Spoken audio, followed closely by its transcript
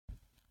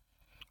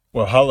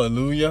Well,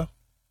 hallelujah.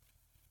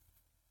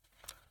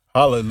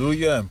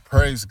 Hallelujah and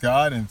praise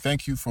God. And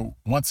thank you for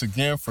once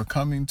again for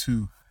coming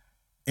to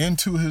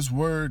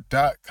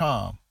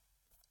intohisword.com,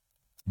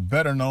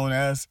 better known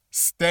as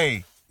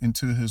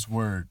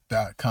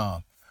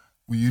stayintohisword.com.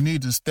 Well, you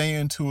need to stay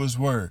into his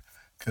word,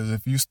 because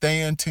if you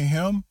stay into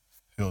him,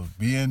 he'll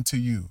be into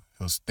you.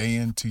 He'll stay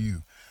into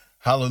you.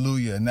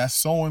 Hallelujah. And that's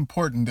so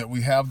important that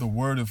we have the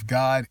word of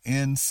God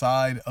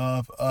inside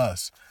of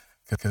us,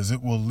 because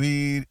it will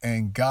lead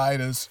and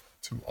guide us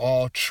to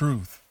all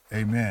truth.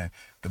 Amen.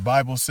 The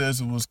Bible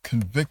says it will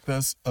convict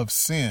us of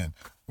sin,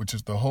 which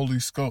is the Holy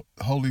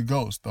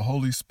Ghost, the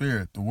Holy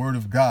Spirit, the word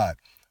of God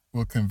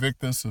will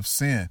convict us of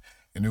sin.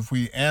 And if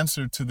we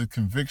answer to the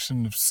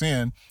conviction of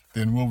sin,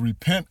 then we'll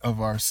repent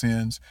of our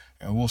sins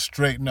and we'll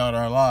straighten out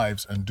our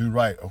lives and do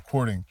right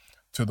according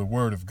to the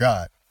word of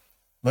God.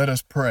 Let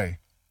us pray.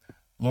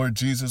 Lord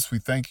Jesus, we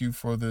thank you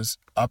for this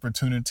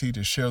opportunity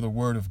to share the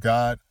word of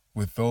God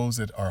with those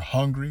that are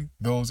hungry,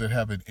 those that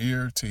have an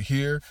ear to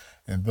hear,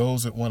 and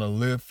those that want to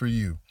live for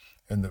you.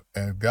 And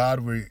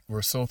God,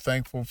 we're so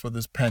thankful for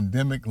this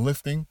pandemic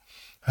lifting.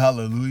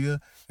 Hallelujah.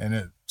 And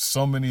that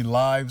so many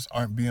lives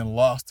aren't being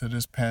lost to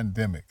this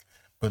pandemic.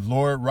 But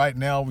Lord, right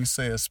now we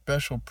say a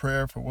special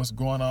prayer for what's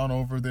going on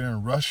over there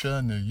in Russia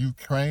and the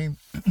Ukraine.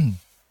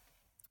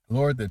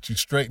 Lord, that you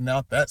straighten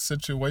out that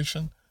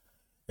situation.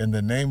 In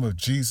the name of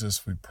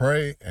Jesus, we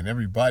pray, and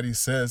everybody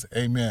says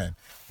amen.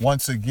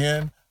 Once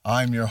again,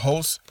 I'm your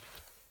host,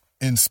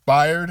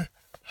 Inspired.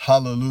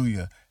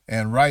 Hallelujah.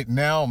 And right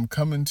now I'm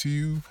coming to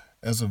you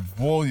as a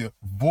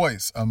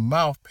voice, a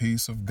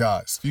mouthpiece of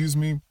God. Excuse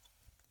me.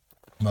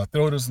 My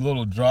throat is a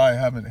little dry. I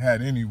haven't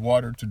had any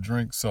water to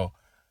drink, so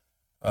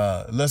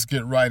let's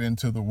get right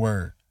into the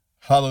word.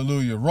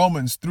 Hallelujah.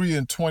 Romans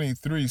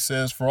 3:23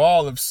 says, "For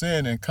all have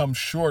sinned and come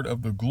short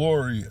of the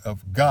glory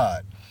of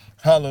God."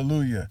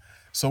 Hallelujah.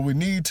 So we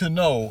need to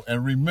know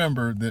and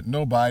remember that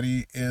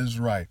nobody is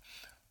right.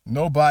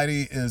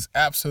 Nobody is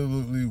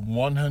absolutely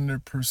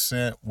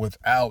 100%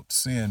 without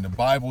sin. The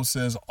Bible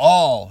says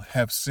all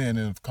have sinned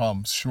and have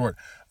come short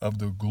of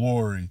the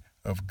glory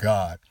of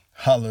God.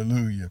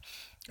 Hallelujah.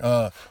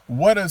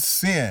 What is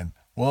sin?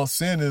 Well,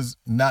 sin is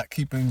not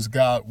keeping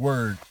God's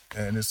word,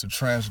 and it's a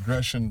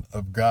transgression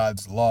of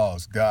God's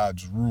laws,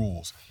 God's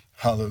rules.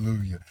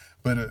 Hallelujah.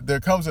 But there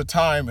comes a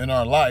time in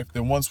our life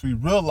that once we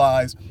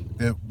realize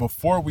that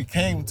before we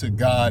came to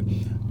God,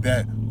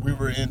 that we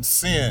were in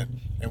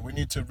sin, and we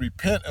need to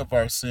repent of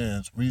our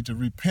sins. We need to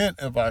repent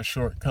of our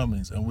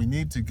shortcomings, and we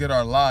need to get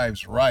our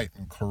lives right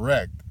and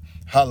correct.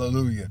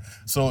 Hallelujah.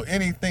 So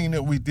anything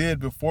that we did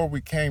before we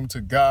came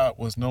to God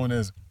was known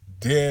as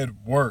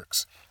dead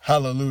works.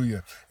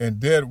 Hallelujah. And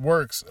dead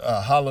works,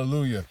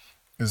 hallelujah,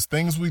 is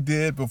things we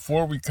did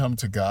before we come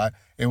to God,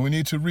 and we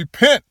need to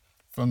repent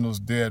from those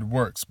dead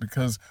works,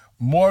 because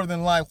more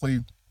than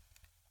likely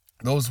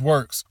those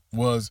works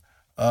was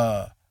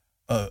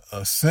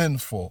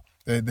sinful.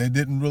 They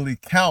didn't really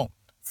count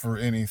for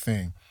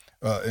anything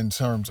in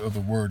terms of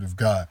the word of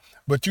God.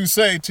 But you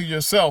say to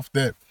yourself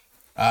that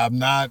I'm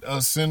not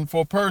a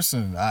sinful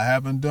person. I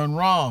haven't done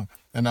wrong,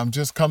 and I'm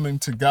just coming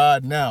to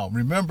God now.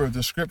 Remember,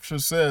 the scripture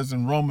says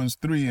in Romans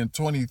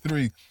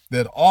 3:23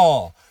 that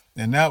all,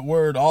 and that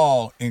word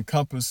all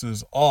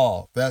encompasses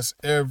all. That's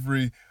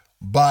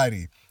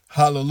everybody.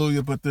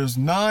 Hallelujah. But there's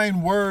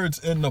 9 words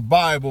in the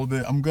Bible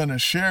that I'm going to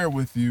share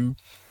with you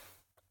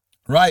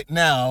right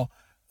now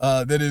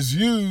that is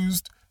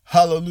used,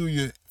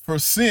 hallelujah, for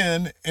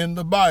sin in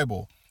the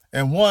Bible.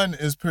 And one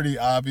is pretty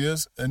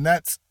obvious, and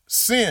that's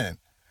sin.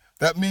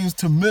 That means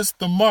to miss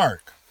the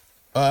mark.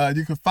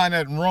 You can find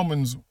that in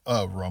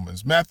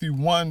Matthew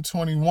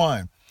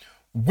 1:21.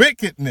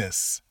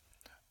 Wickedness,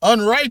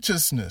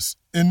 unrighteousness,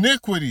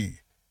 iniquity,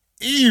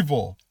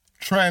 evil,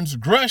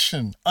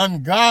 transgression,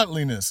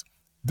 ungodliness,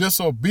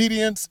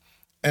 disobedience,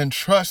 and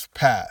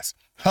trespass.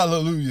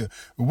 Hallelujah.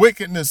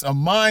 Wickedness, a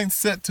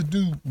mindset to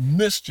do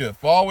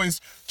mischief,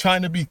 always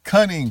trying to be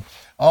cunning,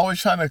 always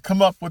trying to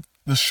come up with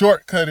the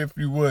shortcut, if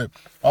you would,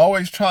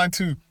 always trying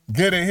to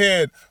get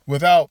ahead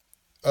without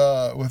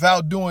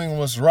doing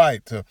what's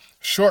right,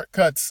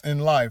 shortcuts in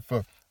life,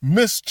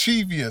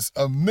 mischievous,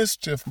 a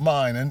mischief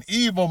mind, an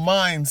evil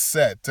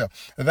mindset.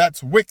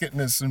 That's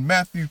wickedness in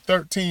Matthew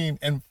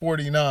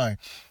 13:49.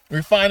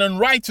 We find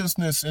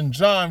unrighteousness in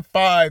John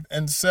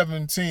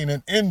 5:17,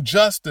 and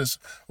injustice,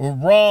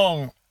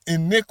 wrong,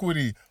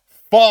 iniquity,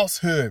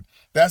 falsehood.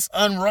 That's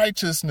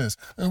unrighteousness.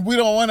 And we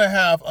don't want to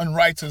have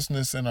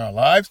unrighteousness in our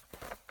lives.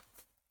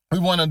 We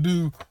want to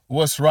do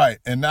what's right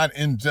and not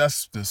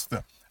injustice.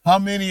 How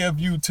many of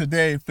you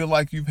today feel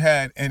like you've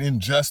had an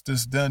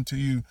injustice done to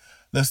you,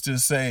 let's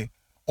just say,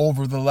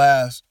 over the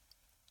last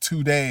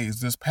 2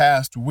 days, this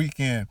past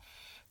weekend?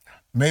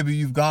 Maybe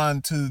you've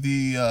gone to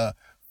the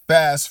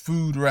fast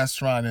food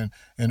restaurant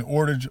and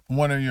ordered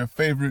one of your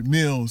favorite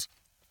meals,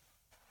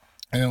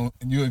 and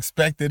you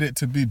expected it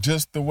to be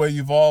just the way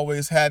you've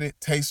always had it,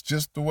 taste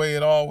just the way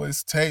it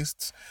always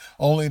tastes,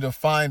 only to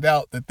find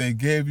out that they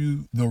gave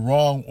you the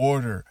wrong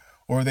order,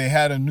 or they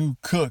had a new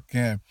cook,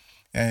 and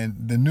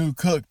and the new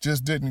cook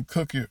just didn't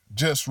cook it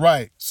just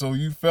right. So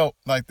you felt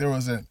like there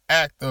was an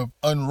act of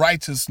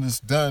unrighteousness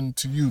done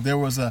to you. There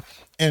was an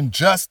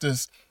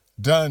injustice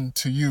done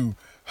to you.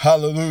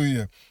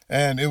 Hallelujah.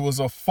 And it was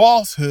a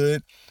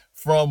falsehood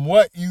from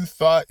what you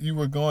thought you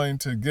were going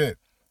to get.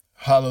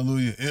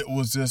 Hallelujah. It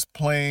was just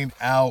plain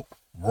out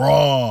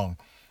wrong.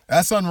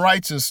 That's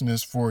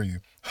unrighteousness for you.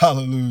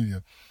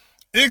 Hallelujah.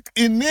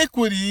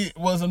 Iniquity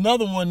was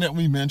another one that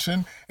we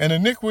mentioned, and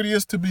iniquity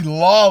is to be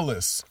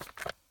lawless.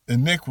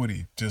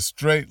 Iniquity, just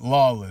straight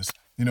lawless.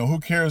 Who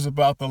cares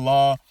about the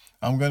law?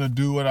 I'm going to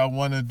do what I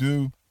want to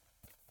do.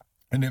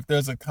 And if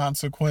there's a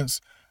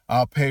consequence,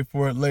 I'll pay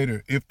for it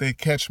later if they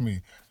catch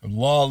me. A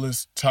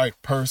lawless type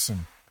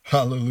person.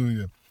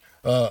 Hallelujah.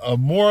 A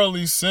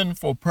morally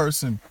sinful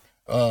person,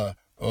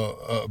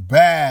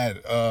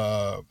 bad,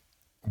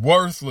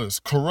 worthless,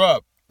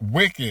 corrupt,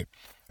 wicked,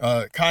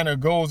 kind of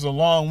goes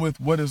along with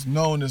what is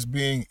known as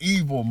being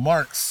evil.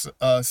 Mark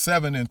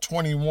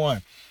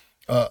 7:21.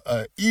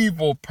 An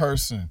evil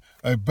person,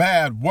 a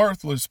bad,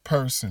 worthless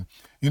person.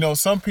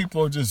 Some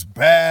people are just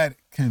bad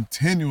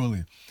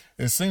continually.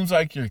 It seems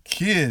like your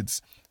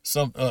kids,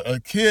 a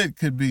kid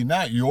could be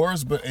not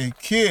yours, but a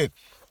kid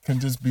can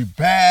just be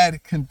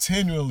bad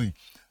continually.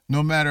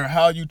 No matter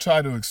how you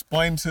try to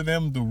explain to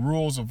them the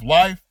rules of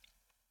life,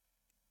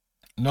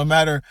 no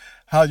matter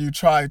how you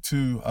try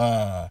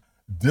to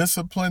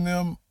discipline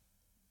them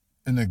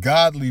in a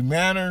godly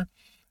manner,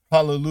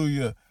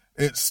 hallelujah,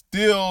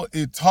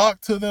 it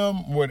talk to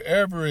them,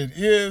 whatever it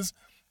is,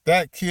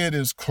 that kid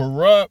is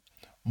corrupt,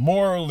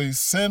 morally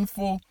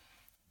sinful,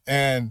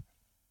 and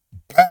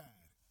bad,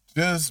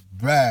 just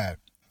bad.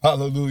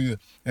 Hallelujah.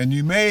 And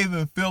you may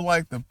even feel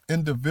like the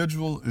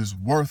individual is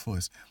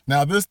worthless.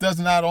 Now, this does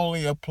not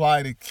only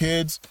apply to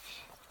kids.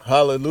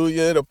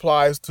 Hallelujah. It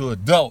applies to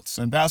adults.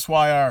 And that's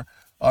why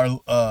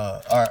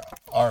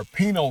our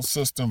penal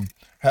system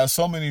has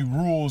so many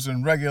rules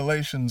and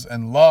regulations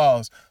and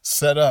laws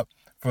set up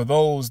for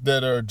those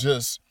that are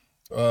just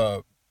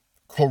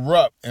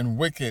corrupt and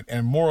wicked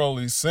and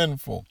morally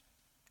sinful.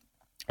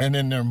 And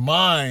in their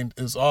mind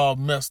is all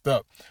messed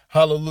up.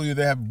 Hallelujah.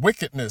 They have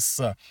wickedness.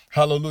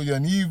 Hallelujah.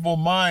 An evil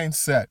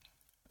mindset.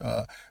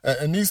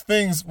 And these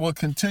things will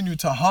continue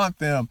to haunt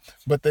them,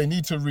 but they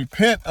need to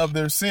repent of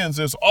their sins.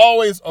 There's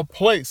always a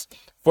place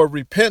for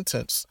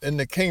repentance in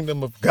the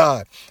kingdom of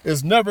God.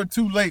 It's never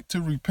too late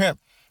to repent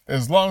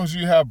as long as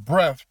you have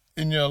breath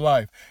in your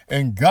life.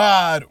 And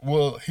God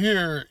will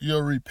hear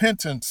your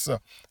repentance.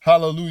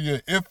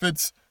 Hallelujah. If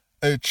it's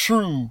a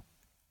true,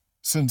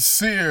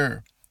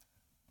 sincere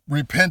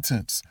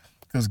repentance,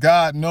 because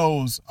God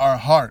knows our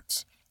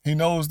hearts. He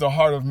knows the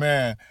heart of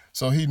man.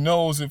 So he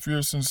knows if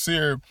you're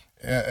sincere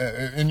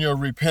in your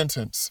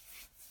repentance.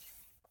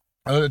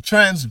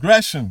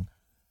 Transgression.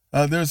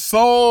 There's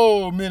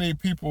so many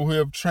people who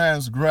have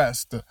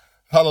transgressed.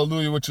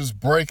 Hallelujah, which is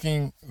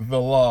breaking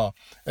the law.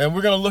 And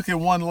we're going to look at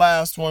one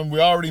last one. We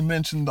already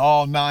mentioned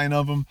all 9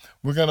 of them.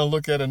 We're going to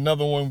look at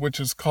another one, which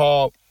is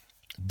called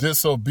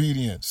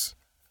disobedience.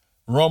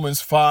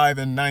 Romans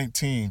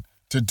 5:19.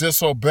 To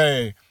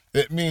disobey,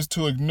 it means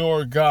to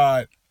ignore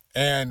God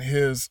and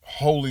his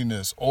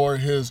holiness or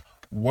his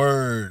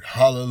word.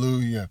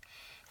 Hallelujah.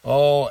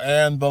 Oh,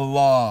 and the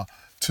law.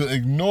 To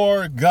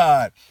ignore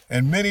God.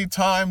 And many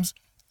times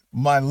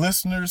my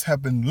listeners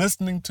have been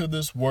listening to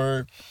this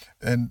word,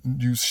 and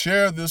you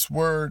share this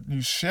word,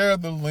 you share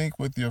the link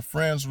with your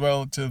friends,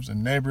 relatives,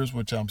 and neighbors,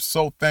 which I'm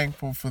so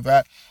thankful for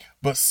that.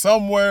 But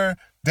somewhere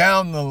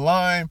down the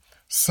line,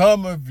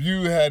 some of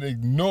you had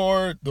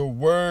ignored the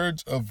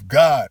words of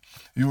God.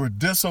 You were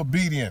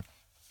disobedient.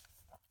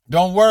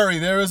 Don't worry,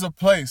 there is a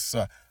place,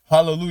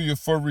 hallelujah,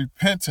 for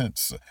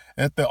repentance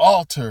at the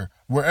altar,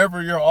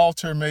 wherever your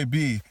altar may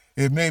be.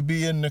 It may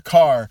be in the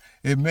car.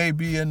 It may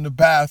be in the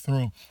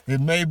bathroom.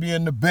 It may be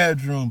in the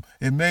bedroom.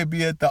 It may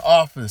be at the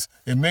office.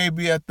 It may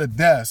be at the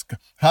desk.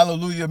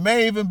 Hallelujah. It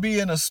may even be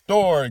in a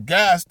store, a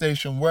gas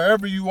station,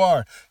 wherever you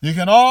are. You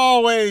can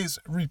always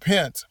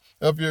repent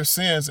of your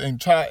sins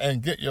and try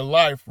and get your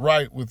life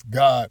right with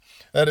God.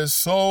 That is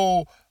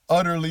so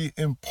utterly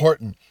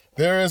important.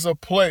 There is a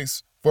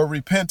place for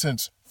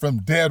repentance from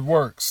dead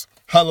works.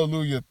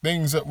 Hallelujah.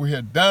 Things that we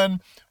had done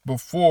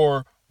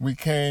before we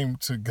came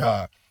to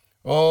God.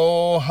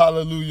 Oh,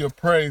 hallelujah.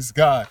 Praise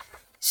God.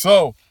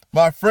 So,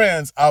 my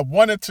friends, I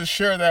wanted to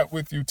share that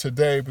with you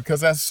today because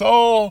that's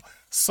so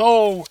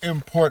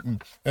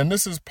important. And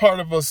this is part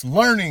of us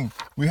learning.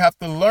 We have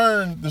to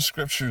learn the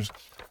scriptures.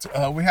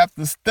 We have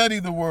to study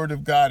the word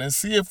of God and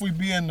see if we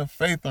be in the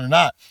faith or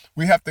not.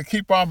 We have to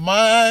keep our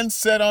mind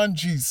set on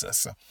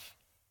Jesus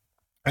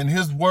and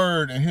his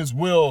word and his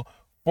will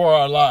for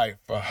our life.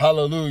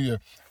 Hallelujah.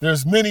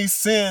 There's many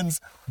sins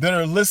that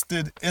are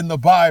listed in the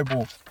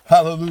Bible.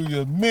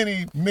 Hallelujah.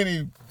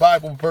 Many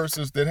Bible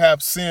verses that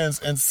have sins,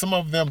 and some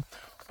of them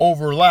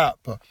overlap.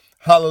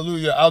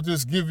 Hallelujah. I'll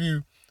just give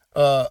you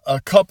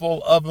a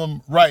couple of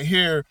them right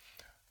here.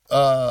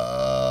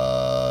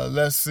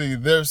 Let's see.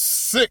 There's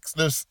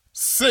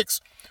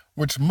six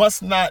which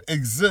must not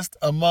exist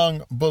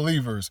among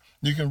believers.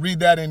 You can read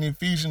that in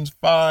Ephesians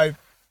 5,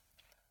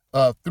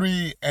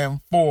 3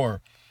 and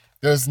 4.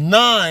 There's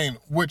 9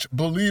 which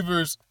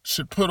believers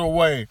should put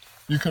away.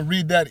 You can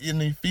read that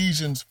in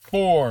Ephesians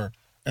 4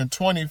 and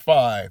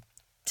 25,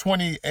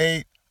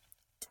 28,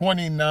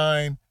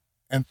 29,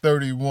 and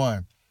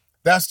 31.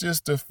 That's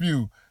just a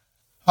few.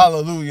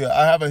 Hallelujah.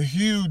 I have a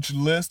huge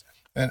list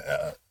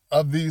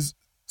of these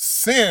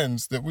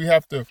sins that we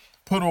have to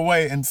put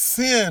away and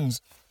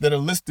sins that are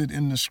listed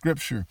in the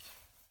scripture.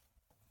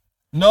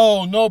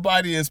 No,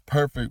 nobody is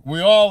perfect.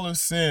 We all have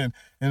sinned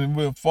and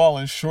we've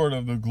fallen short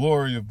of the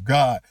glory of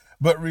God.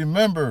 But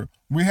remember,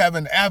 we have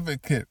an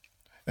advocate,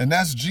 and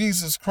that's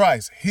Jesus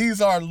Christ. He's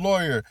our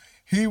lawyer.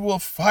 He will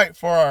fight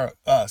for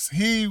us.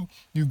 You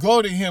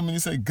go to him and you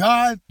say,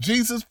 God,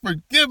 Jesus,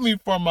 forgive me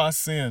for my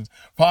sins,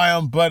 for I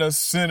am but a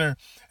sinner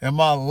and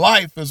my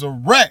life is a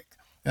wreck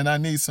and I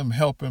need some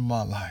help in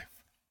my life.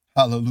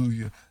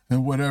 Hallelujah.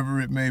 And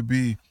whatever it may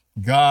be,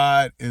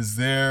 God is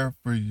there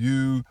for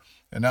you.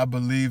 And I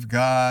believe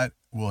God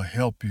will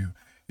help you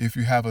if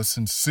you have a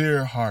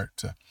sincere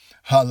heart.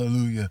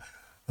 Hallelujah.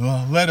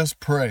 Let us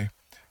pray.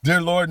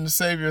 Dear Lord and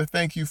Savior,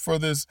 thank you for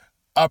this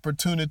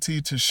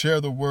opportunity to share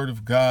the word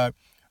of God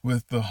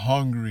with the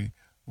hungry,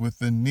 with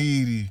the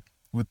needy,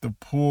 with the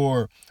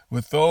poor,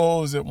 with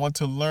those that want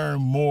to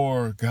learn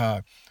more,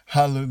 God.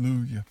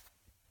 Hallelujah.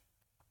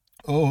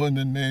 Oh, in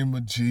the name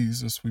of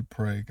Jesus, we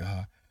pray,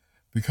 God,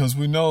 because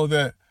we know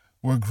that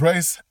where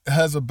grace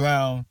has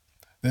abounded,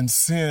 then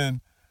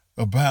sin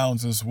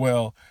abounds as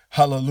well.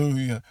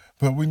 Hallelujah.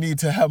 But we need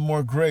to have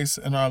more grace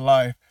in our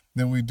life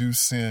than we do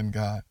sin,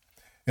 God.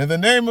 In the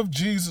name of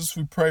Jesus,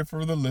 we pray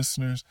for the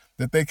listeners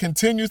that they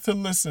continue to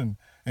listen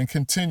and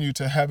continue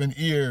to have an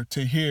ear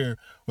to hear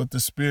what the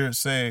Spirit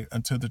say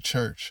unto the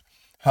church.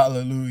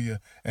 Hallelujah.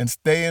 And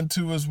stay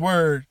into his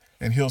word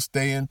and he'll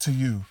stay into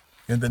you.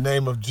 In the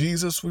name of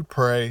Jesus, we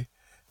pray.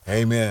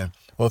 Amen.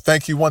 Well,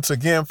 thank you once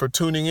again for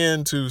tuning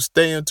in to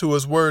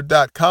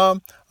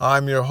stayintohisword.com.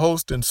 I'm your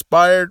host,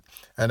 Inspired,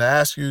 and I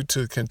ask you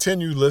to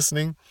continue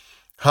listening.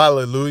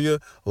 Hallelujah.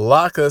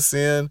 Lock us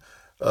in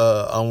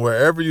on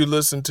wherever you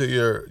listen to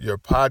your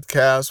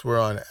podcast. We're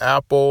on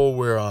Apple.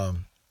 We're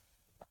on,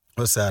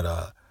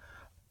 iTunes.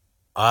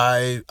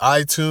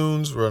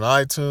 We're on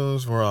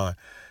iTunes. We're on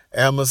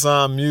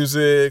Amazon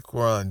Music.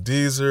 We're on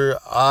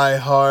Deezer,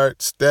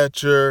 iHeart,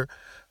 Stitcher,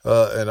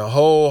 and a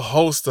whole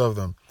host of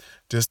them.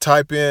 Just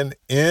type in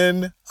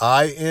NINN2,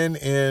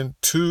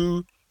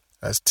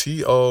 that's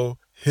TO,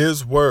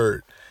 his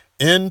word,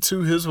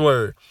 into his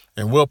word,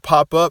 and we'll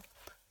pop up.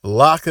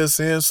 Lock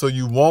us in so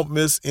you won't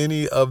miss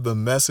any of the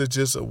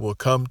messages that will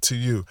come to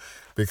you,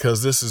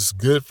 because this is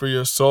good for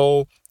your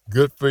soul,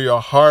 good for your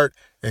heart,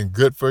 and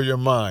good for your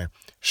mind.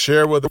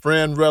 Share with a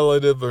friend,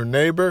 relative, or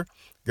neighbor.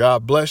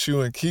 God bless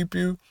you and keep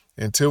you.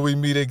 Until we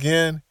meet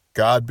again,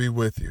 God be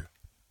with you.